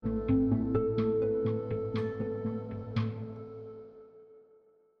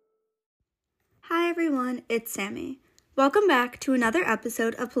everyone, it's Sammy. Welcome back to another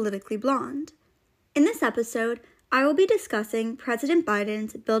episode of Politically Blonde. In this episode, I will be discussing President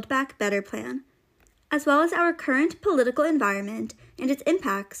Biden's Build Back Better plan, as well as our current political environment and its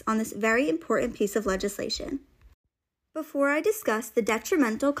impacts on this very important piece of legislation. Before I discuss the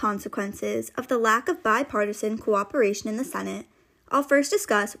detrimental consequences of the lack of bipartisan cooperation in the Senate, I'll first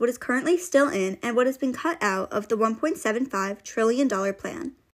discuss what is currently still in and what has been cut out of the $1.75 trillion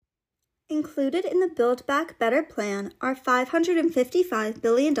plan. Included in the Build Back Better plan are $555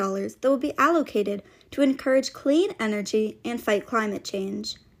 billion that will be allocated to encourage clean energy and fight climate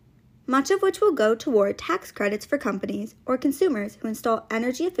change, much of which will go toward tax credits for companies or consumers who install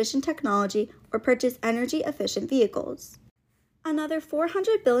energy-efficient technology or purchase energy-efficient vehicles. Another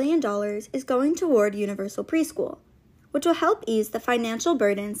 $400 billion is going toward universal preschool, which will help ease the financial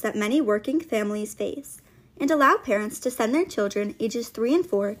burdens that many working families face and allow parents to send their children ages 3 and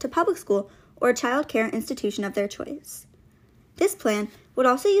 4 to public school or a child care institution of their choice. This plan would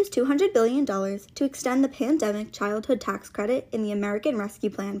also use $200 billion to extend the pandemic childhood tax credit in the American Rescue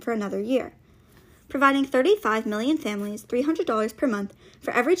Plan for another year, providing 35 million families $300 per month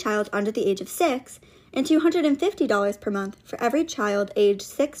for every child under the age of 6 and $250 per month for every child aged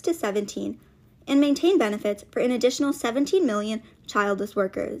 6 to 17, and maintain benefits for an additional 17 million childless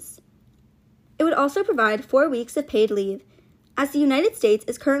workers. It would also provide 4 weeks of paid leave, as the United States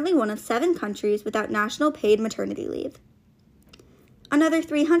is currently one of 7 countries without national paid maternity leave. Another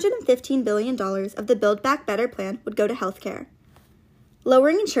 $315 billion of the Build Back Better plan would go to healthcare,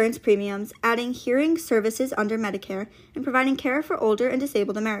 lowering insurance premiums, adding hearing services under Medicare, and providing care for older and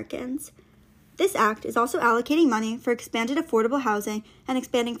disabled Americans. This act is also allocating money for expanded affordable housing and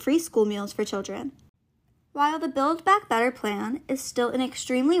expanding free school meals for children. While the Build Back Better plan is still an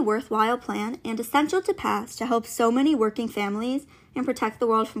extremely worthwhile plan and essential to pass to help so many working families and protect the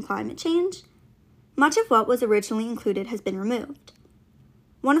world from climate change, much of what was originally included has been removed.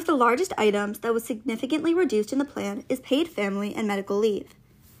 One of the largest items that was significantly reduced in the plan is paid family and medical leave.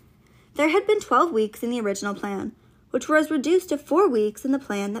 There had been 12 weeks in the original plan, which was reduced to 4 weeks in the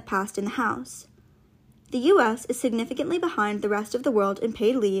plan that passed in the House. The U.S. is significantly behind the rest of the world in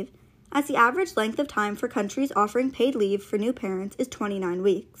paid leave, as the average length of time for countries offering paid leave for new parents is 29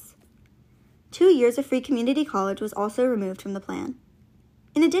 weeks. 2 years of free community college was also removed from the plan.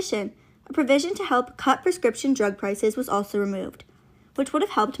 In addition, a provision to help cut prescription drug prices was also removed, which would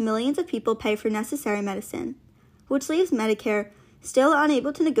have helped millions of people pay for necessary medicine, which leaves Medicare still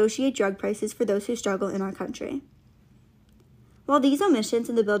unable to negotiate drug prices for those who struggle in our country. While these omissions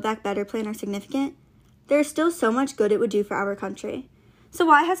in the Build Back Better plan are significant, there is still so much good it would do for our country. So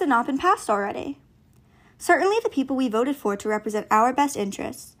why has it not been passed already? Certainly the people we voted for to represent our best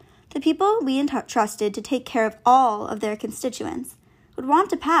interests, the people we entrusted to take care of all of their constituents, would want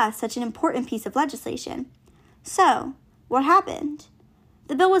to pass such an important piece of legislation. So, what happened?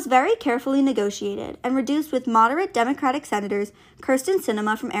 The bill was very carefully negotiated and reduced with moderate Democratic Senators Kyrsten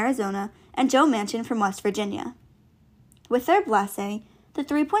Sinema from Arizona and Joe Manchin from West Virginia. With their blessing, the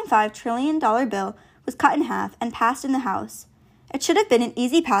 $3.5 trillion bill was cut in half and passed in the House. It should have been an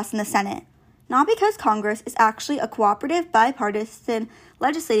easy pass in the Senate, not because Congress is actually a cooperative, bipartisan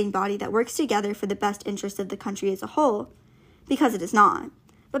legislating body that works together for the best interests of the country as a whole, because it is not,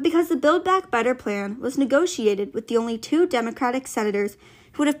 but because the Build Back Better plan was negotiated with the only 2 Democratic senators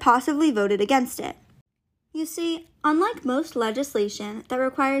who would have possibly voted against it. You see, unlike most legislation that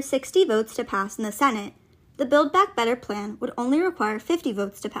requires 60 votes to pass in the Senate, the Build Back Better plan would only require 50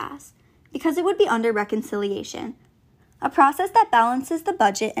 votes to pass, because it would be under reconciliation, a process that balances the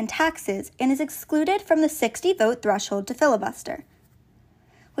budget and taxes and is excluded from the 60-vote threshold to filibuster.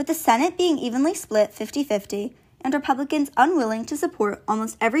 With the Senate being evenly split 50-50 and Republicans unwilling to support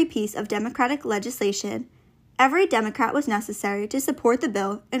almost every piece of Democratic legislation, every Democrat was necessary to support the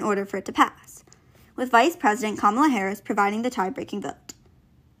bill in order for it to pass, with Vice President Kamala Harris providing the tie-breaking vote.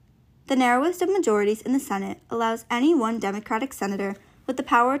 The narrowest of majorities in the Senate allows any one Democratic senator with the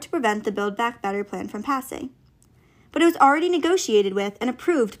power to prevent the Build Back Better plan from passing. But it was already negotiated with and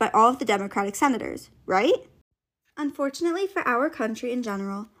approved by all of the Democratic senators, right? Unfortunately for our country in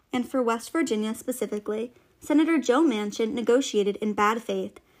general, and for West Virginia specifically, Senator Joe Manchin negotiated in bad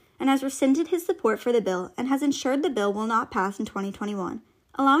faith and has rescinded his support for the bill and has ensured the bill will not pass in 2021,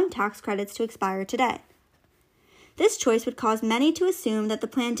 allowing tax credits to expire today. This choice would cause many to assume that the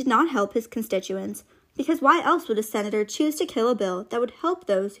plan did not help his constituents, because why else would a senator choose to kill a bill that would help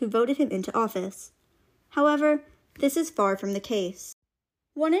those who voted him into office? However, this is far from the case.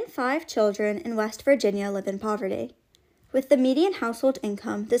 1 in 5 children in West Virginia live in poverty, with the median household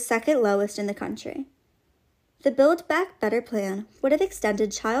income the second lowest in the country. The Build Back Better plan would have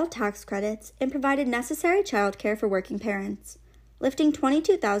extended child tax credits and provided necessary child care for working parents, lifting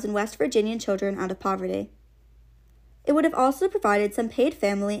 22,000 West Virginian children out of poverty. It would have also provided some paid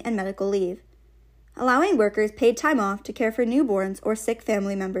family and medical leave, allowing workers paid time off to care for newborns or sick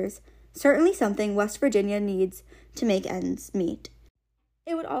family members, certainly something West Virginia needs to make ends meet.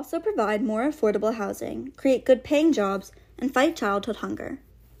 It would also provide more affordable housing, create good-paying jobs, and fight childhood hunger.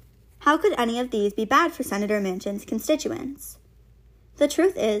 How could any of these be bad for Senator Manchin's constituents? The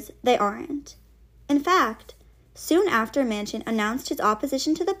truth is, they aren't. In fact, soon after Manchin announced his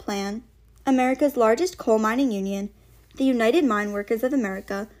opposition to the plan, America's largest coal mining union, the United Mine Workers of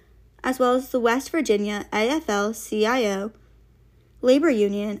America, as well as the West Virginia AFL-CIO labor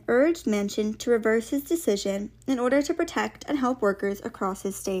union, urged Manchin to reverse his decision in order to protect and help workers across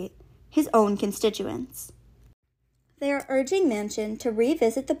his state, his own constituents. They are urging Manchin to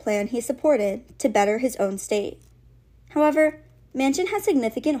revisit the plan he supported to better his own state. However, Manchin has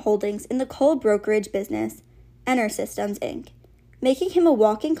significant holdings in the coal brokerage business, EnerSystems, Inc., making him a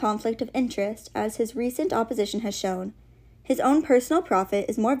walking conflict of interest, as his recent opposition has shown. His own personal profit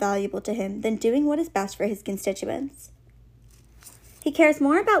is more valuable to him than doing what is best for his constituents. He cares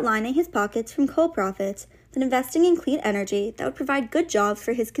more about lining his pockets from coal profits than investing in clean energy that would provide good jobs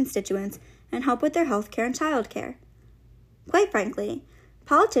for his constituents and help with their health care and child care. Quite frankly,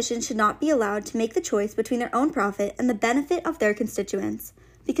 politicians should not be allowed to make the choice between their own profit and the benefit of their constituents,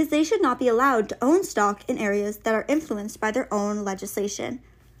 because they should not be allowed to own stock in areas that are influenced by their own legislation.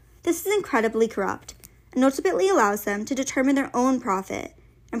 This is incredibly corrupt, and ultimately allows them to determine their own profit,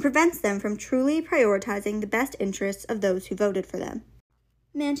 and prevents them from truly prioritizing the best interests of those who voted for them.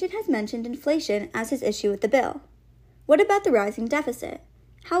 Manchin has mentioned inflation as his issue with the bill. What about the rising deficit?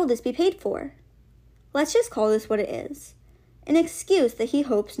 How will this be paid for? Let's just call this what it is, an excuse that he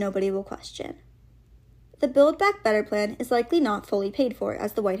hopes nobody will question. The Build Back Better plan is likely not fully paid for,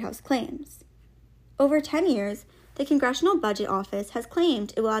 as the White House claims. Over 10 years, the Congressional Budget Office has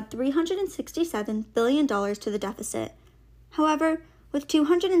claimed it will add $367 billion to the deficit. However, with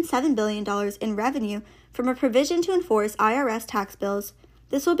 $207 billion in revenue from a provision to enforce IRS tax bills,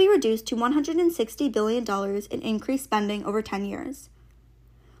 this will be reduced to $160 billion in increased spending over 10 years.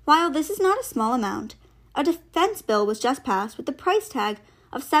 While this is not a small amount, a defense bill was just passed with the price tag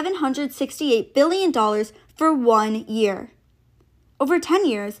of $768 billion for 1 year. Over 10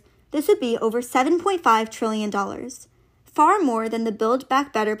 years, this would be over $7.5 trillion, far more than the Build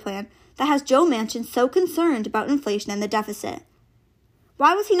Back Better plan that has Joe Manchin so concerned about inflation and the deficit.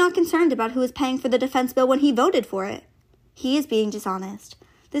 Why was he not concerned about who was paying for the defense bill when he voted for it? He is being dishonest.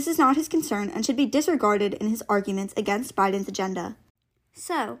 This is not his concern and should be disregarded in his arguments against Biden's agenda.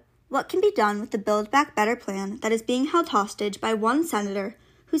 So, what can be done with the Build Back Better plan that is being held hostage by one senator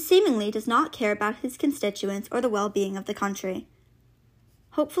who seemingly does not care about his constituents or the well-being of the country?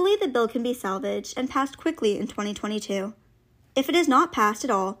 Hopefully the bill can be salvaged and passed quickly in 2022. If it is not passed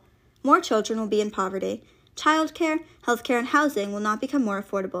at all, more children will be in poverty. Childcare, healthcare, and housing will not become more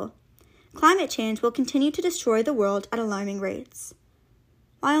affordable. Climate change will continue to destroy the world at alarming rates.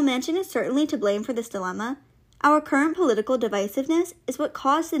 While Manchin is certainly to blame for this dilemma, our current political divisiveness is what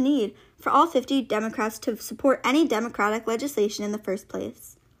caused the need for all 50 Democrats to support any Democratic legislation in the first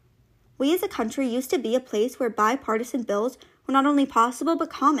place. We as a country used to be a place where bipartisan bills were not only possible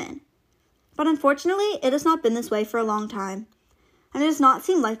but common. But unfortunately, it has not been this way for a long time, and it does not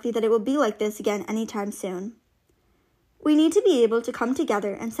seem likely that it will be like this again anytime soon. We need to be able to come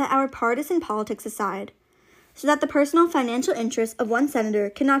together and set our partisan politics aside, so that the personal financial interests of one senator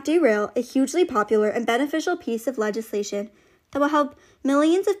cannot derail a hugely popular and beneficial piece of legislation that will help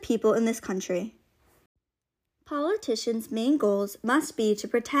millions of people in this country. Politicians' main goals must be to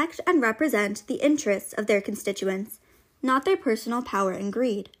protect and represent the interests of their constituents, not their personal power and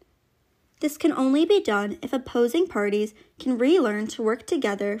greed. This can only be done if opposing parties can relearn to work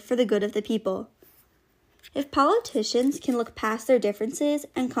together for the good of the people. If politicians can look past their differences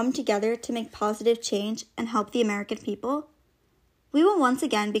and come together to make positive change and help the American people, we will once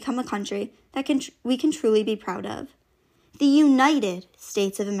again become a country that we can truly be proud of. The United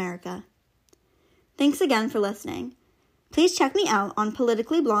States of America. Thanks again for listening. Please check me out on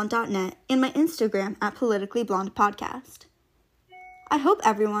politicallyblonde.net and my Instagram at politicallyblondepodcast. I hope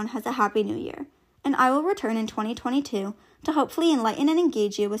everyone has a happy new year, and I will return in 2022 to hopefully enlighten and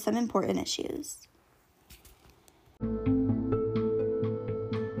engage you with some important issues.